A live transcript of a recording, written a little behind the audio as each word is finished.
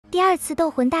第二次斗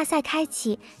魂大赛开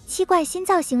启，七怪新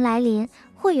造型来临，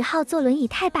霍雨浩坐轮椅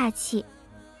太霸气。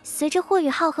随着霍雨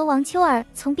浩和王秋儿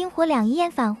从冰火两仪宴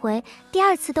返回，第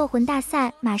二次斗魂大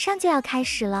赛马上就要开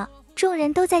始了。众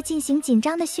人都在进行紧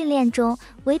张的训练中，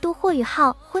唯独霍雨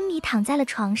浩昏迷躺在了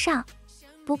床上。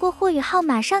不过霍雨浩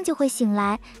马上就会醒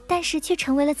来，但是却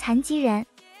成为了残疾人。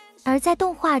而在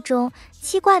动画中，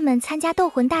七怪们参加斗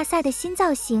魂大赛的新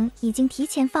造型已经提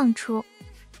前放出。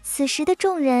此时的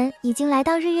众人已经来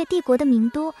到日月帝国的名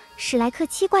都，史莱克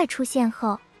七怪出现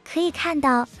后，可以看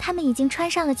到他们已经穿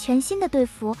上了全新的队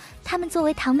服。他们作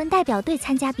为唐门代表队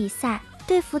参加比赛，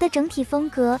队服的整体风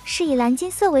格是以蓝金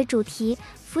色为主题，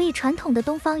辅以传统的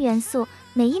东方元素，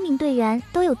每一名队员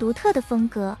都有独特的风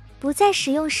格，不再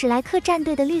使用史莱克战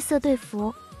队的绿色队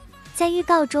服。在预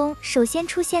告中，首先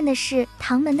出现的是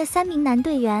唐门的3名男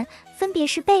队员，分别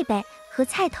是贝贝和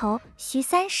菜头、徐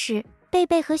30。贝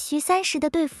贝和徐30的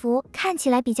队服看起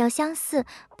来比较相似，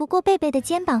不过贝贝的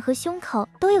肩膀和胸口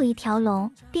都有一条龙，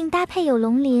并搭配有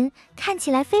龙鳞，看起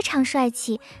来非常帅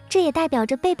气。这也代表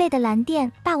着贝贝的蓝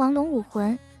电霸王龙武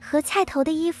魂。和菜头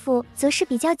的衣服则是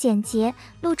比较简洁，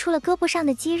露出了胳膊上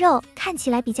的肌肉，看起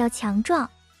来比较强壮。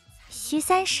徐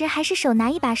30还是手拿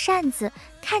一把扇子，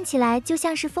看起来就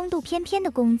像是风度翩翩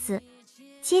的公子。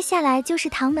接下来就是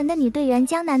唐门的女队员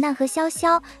江楠楠和潇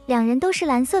潇，两人都是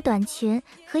蓝色短裙，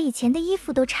和以前的衣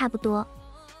服都差不多。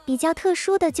比较特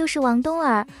殊的就是王冬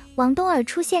儿，王冬儿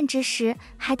出现之时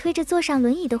还推着坐上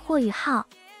轮椅的霍雨浩。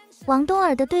王冬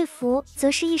儿的队服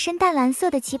则是一身淡蓝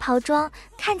色的旗袍装，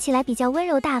看起来比较温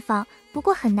柔大方，不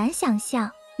过很难想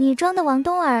象女装的王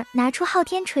冬儿拿出昊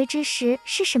天锤之时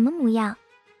是什么模样。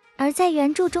而在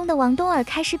原著中的王冬儿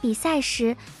开始比赛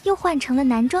时，又换成了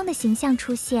男装的形象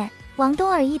出现。王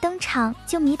冬儿一登场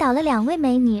就迷倒了2位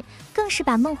美女，更是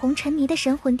把孟红沉迷的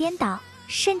神魂颠倒，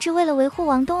甚至为了维护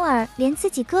王冬儿，连自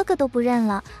己哥哥都不认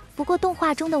了。不过动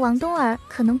画中的王冬儿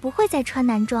可能不会再穿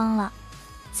男装了。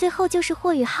最后就是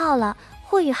霍雨浩了，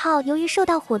霍雨浩由于受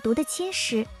到火毒的侵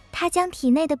蚀，他将体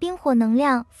内的冰火能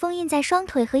量封印在双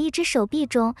腿和一只手臂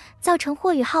中，造成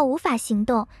霍雨浩无法行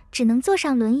动，只能坐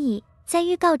上轮椅。在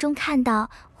预告中看到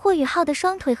霍雨浩的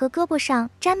双腿和胳膊上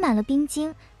沾满了冰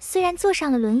晶，虽然坐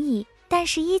上了轮椅，但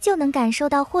是依旧能感受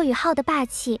到霍雨浩的霸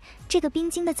气，这个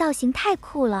冰晶的造型太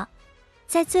酷了。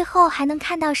在最后还能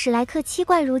看到史莱克七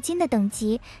怪如今的等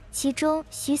级，其中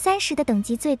徐30的等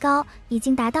级最高，已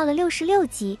经达到了66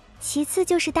级，其次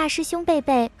就是大师兄贝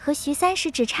贝和徐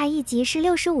30只差1级是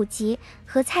65级，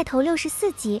和菜头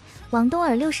64级，王冬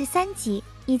儿63级，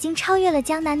已经超越了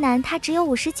江楠楠，他只有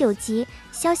59级，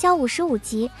潇潇55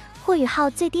级，霍雨浩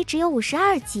最低只有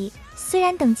52级。虽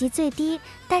然等级最低，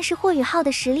但是霍雨浩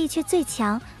的实力却最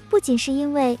强，不仅是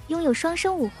因为拥有双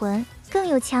生武魂，更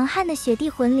有强悍的雪地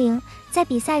魂灵。在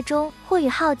比赛中，霍雨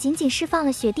浩仅释放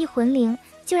了雪地魂灵，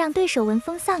就让对手闻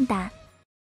风丧胆。